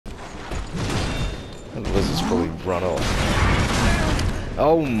The lizard's probably run off.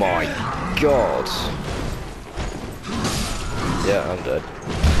 Oh my god! Yeah, I'm dead.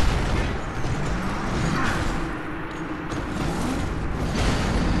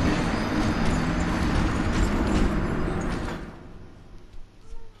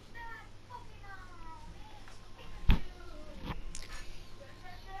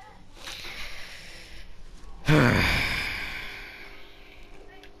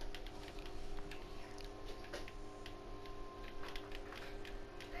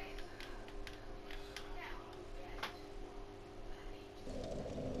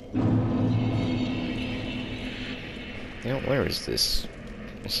 Yeah, where is this?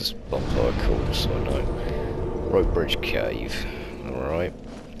 What's this bonfire called, just so I know? Rope Bridge Cave. Alright.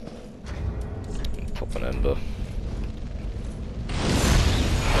 Pop an ember.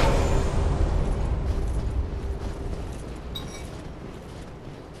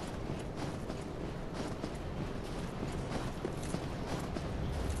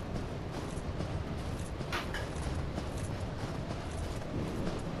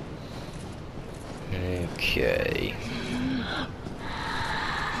 Okay.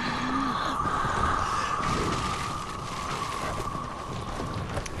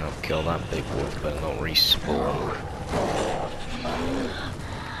 I'll kill that big wolf, but not respawn.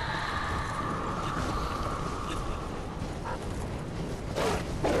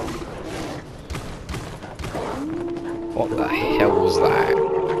 What the hell was that?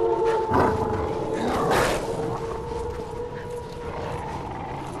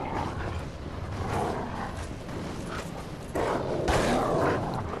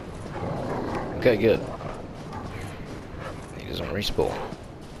 Okay, good. He doesn't respawn.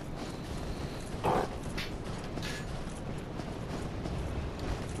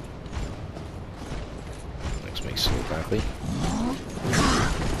 Makes me so happy.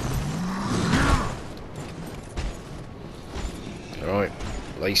 Alright,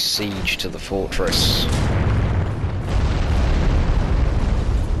 lay siege to the fortress.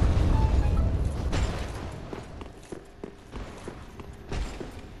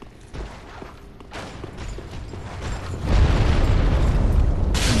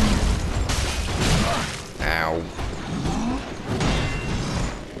 Ow.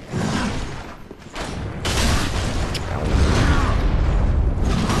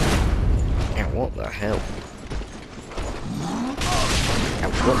 Ow, what the hell?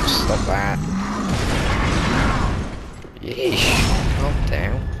 Ow, whoops, stop that. Yeesh, calm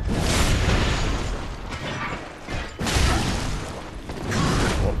down.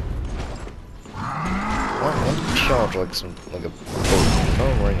 What? I want to charge like a bull.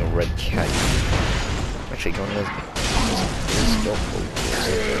 I'm wearing a red cape. Actually, going with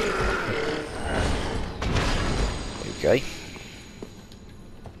okay.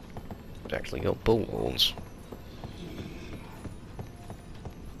 It actually got bull horns.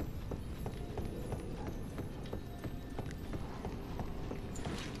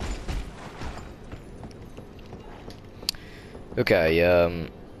 Okay,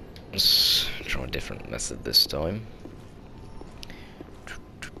 let's try a different method this time.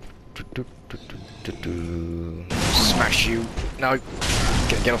 Smash you! No!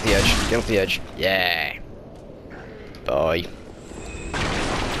 Get off the edge! Get off the edge! Yeah! Bye.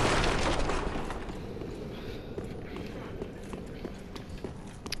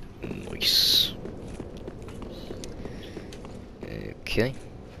 Nice. Okay.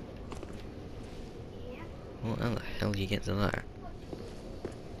 What how the hell do you get to that?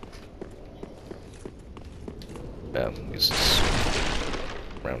 Oh, I guess it's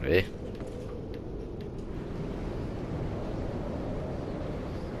around here.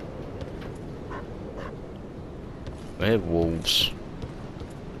 I have wolves.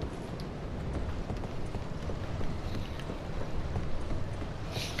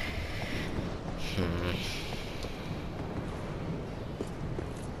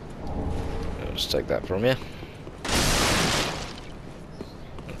 I'll just take that from you. I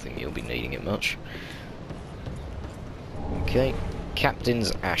don't think you'll be needing it much. Okay,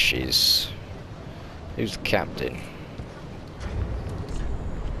 Captain's Ashes. Who's the captain?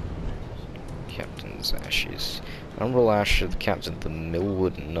 Captain's Ashes. Umbral Ash of the captain of the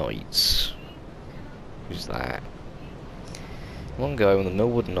Millwood Knights. Who's that? Long ago, when the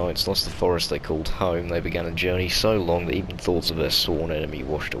Millwood Knights lost the forest they called home, they began a journey so long that even thoughts of their sworn enemy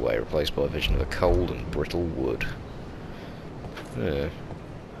washed away, replaced by a vision of a cold and brittle wood. Yeah.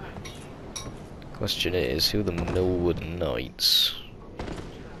 Question is, who are the Millwood Knights?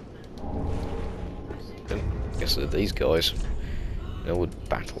 Oh, I guess they're these guys. Millwood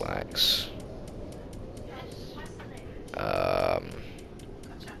Battle Axe.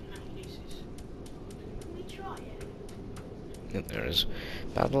 Yep, there it is.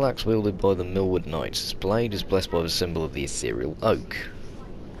 Battle axe wielded by the Millwood Knights. Its blade is blessed by the symbol of the ethereal oak.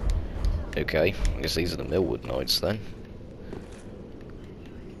 Okay, I guess these are the Millwood Knights then.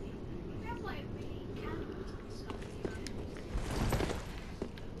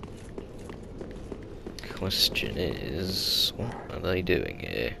 Question is, what are they doing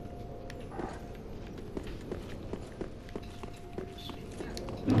here?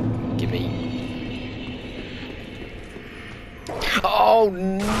 Give me... Oh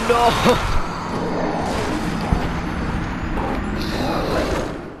no!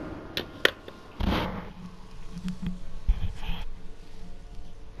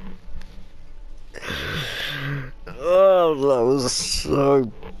 Oh, that was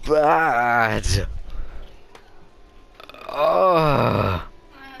so bad. Oh.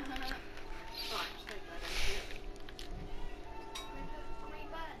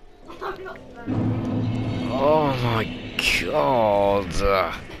 Oh my god.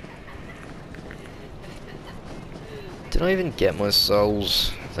 Did I even get my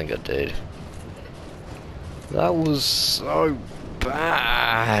souls? I think I did. That was so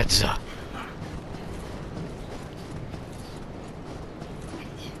bad.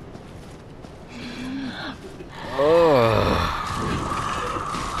 Oh.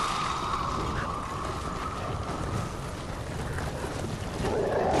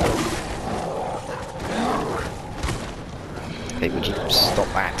 Hey, would you stop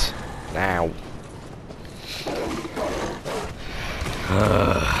that now?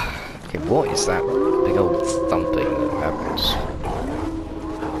 Okay, what is that big old thumping that happens?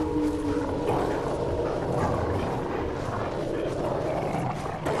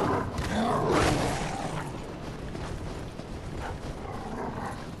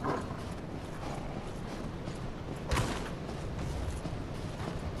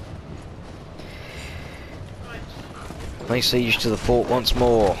 Lay siege to the fort once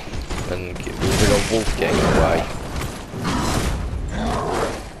more, and get the big old wolf getting away.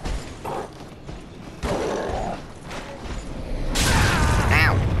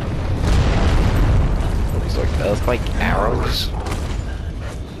 Ow! What, these like earthquake arrows?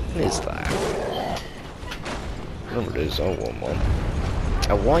 What is that? Whatever it is, I want one.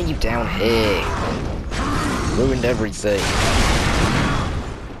 Oh, why are you down here? Ruined everything.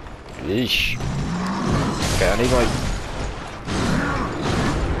 Yeesh. Okay, I need like...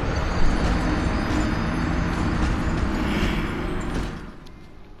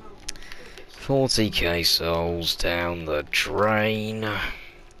 40k souls down the drain.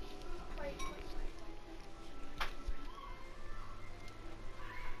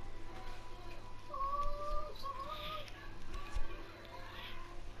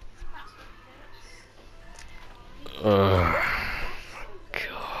 God.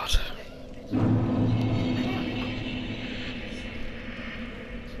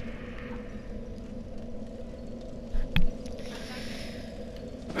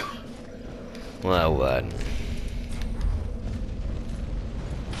 Well then.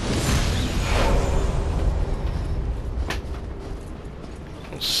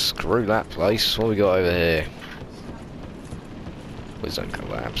 Screw that place. What we got over here? Please don't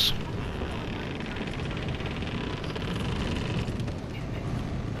collapse.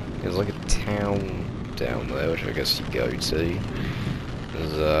 There's like a town down there, which I guess you go to.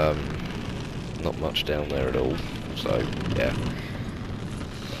 There's not much down there at all. So yeah.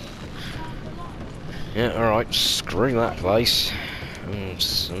 Yeah, alright, screw that place. I'm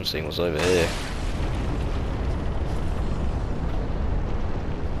seeing what's over here.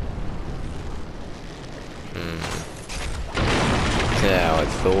 Yeah, I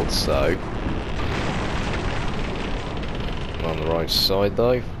thought so. I'm on the right side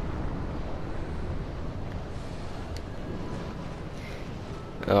though.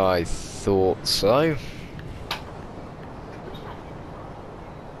 I thought so.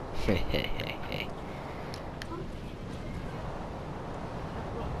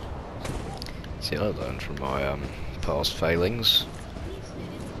 See, I learned from my past failings,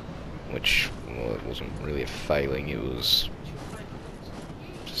 which, well, it wasn't really a failing, it was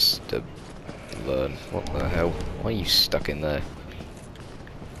just to learn. What the hell? Why are you stuck in there?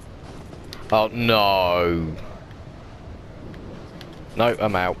 Oh no! No,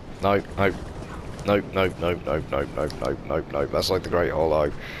 I'm out. No, no. No, no, no, no, no, no, no, no, no. That's like the Great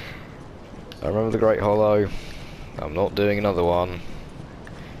Hollow. I remember the Great Hollow. I'm not doing another one.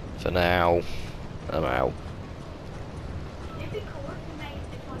 For now. I'm out.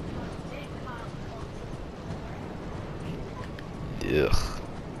 Ugh.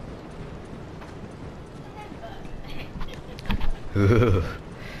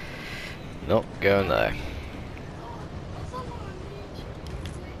 Not going there.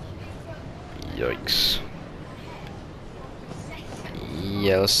 Yikes.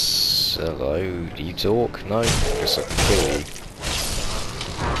 Yes, hello, do you talk? No? Guess I can kill you.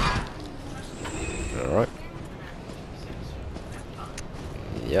 Alright.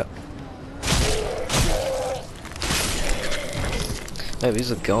 Yep. Oh,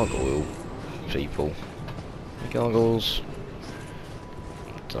 these are gargoyle people. Gargoyles?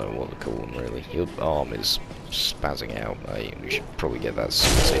 Don't know what to call them really. Your arm is spazzing out, mate. We should probably get that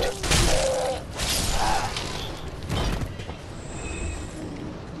sorted.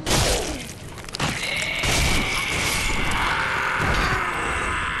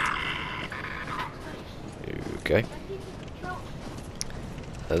 Okay.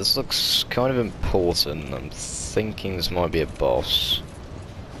 This looks kind of important. I'm thinking this might be a boss.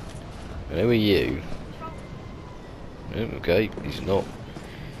 And who are you? Okay, he's not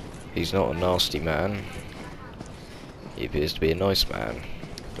a nasty man. He appears to be a nice man.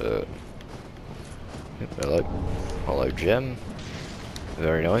 But hello. Hello, gem.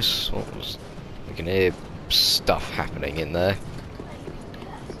 Very nice. We can hear stuff happening in there.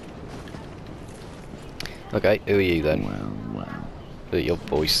 Okay, who are you then? Your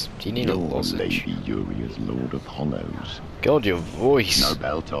voice. Do you need a lozenge? Lady Uria's Lord of Hollows. God, your voice. No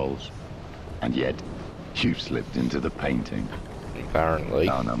bell tolls. And yet, you've slipped into the painting. Apparently.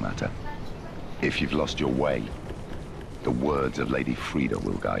 Oh, no matter. If you've lost your way, the words of Lady Friede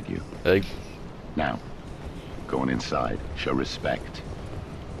will guide you. Hey. Now, go on inside, show respect,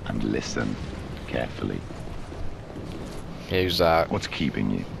 and listen carefully. Who's that? What's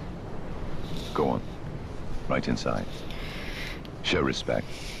keeping you? Go on. Right inside. Show respect,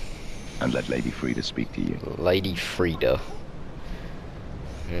 and let Lady Friede speak to you. Lady Friede.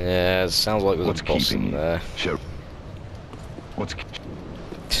 Yeah, it sounds like there's a boss in there. Show. What's...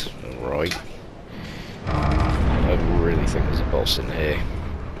 Right. I really think there's a boss in here.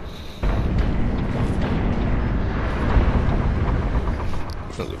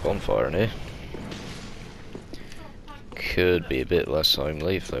 There's a bonfire in here. Could be a bit less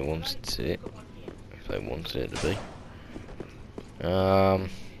homely if they wanted it. If they wanted it to be.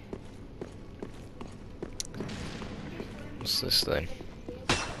 What's this thing?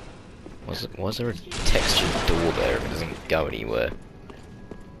 Why is there a textured door there if it doesn't go anywhere?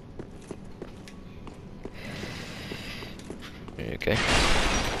 Okay.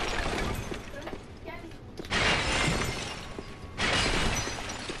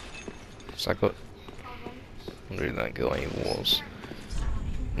 So I got... I wonder who that guy was.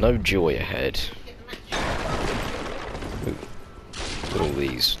 No joy ahead. Ooh. Look at all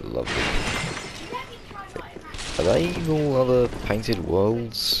these lovely... Are they all other painted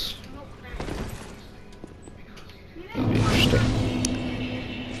worlds? That'd be interesting.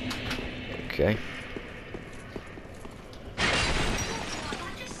 Okay.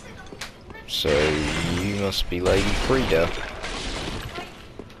 So, you must be Lady Friede.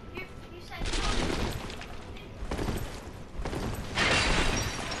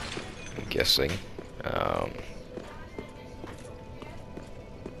 I'm guessing.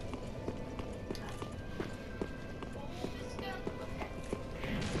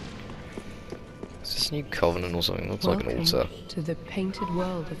 Is this New Covenant or something? Looks like an altar. To the painted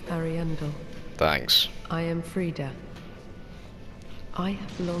world of Ariandel. Thanks. I am Friede. I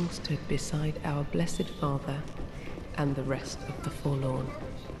have long stood beside our blessed Father and the rest of the forlorn.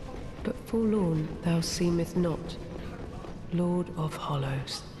 But forlorn thou seemest not, Lord of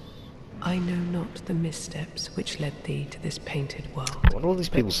Hollows. I know not the missteps which led thee to this painted world. What do all these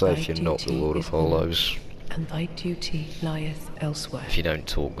people say if you're not the Lord of Hollows? And thy duty lieth elsewhere. If you don't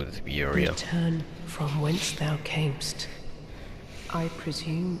talk with Uria. Return from whence thou camest. I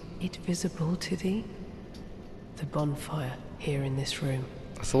presume it visible to thee? The bonfire here in this room.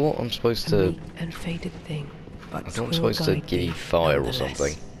 I thought I'm supposed to... A meek and faded thing, but I thought I'm supposed to give you fire or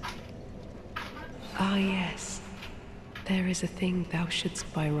something. Ah yes. There is a thing thou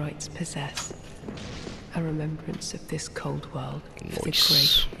shouldst by rights possess. A remembrance of this cold world for the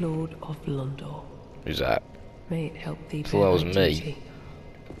great Lord of Londor. Who's that? May it help thee So that was me. duty.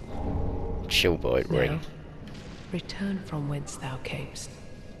 Chillbite ring. Now, return from whence thou camest.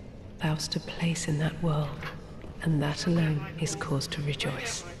 Thou'st a place in that world, and that alone is cause to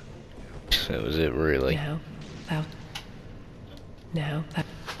rejoice. That was it, really. Now that...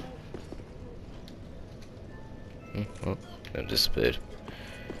 Oh, that disappeared.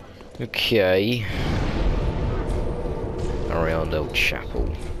 Okay. Ariandel Chapel.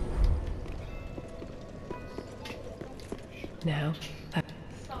 Now that...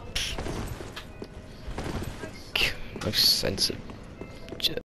 No sense of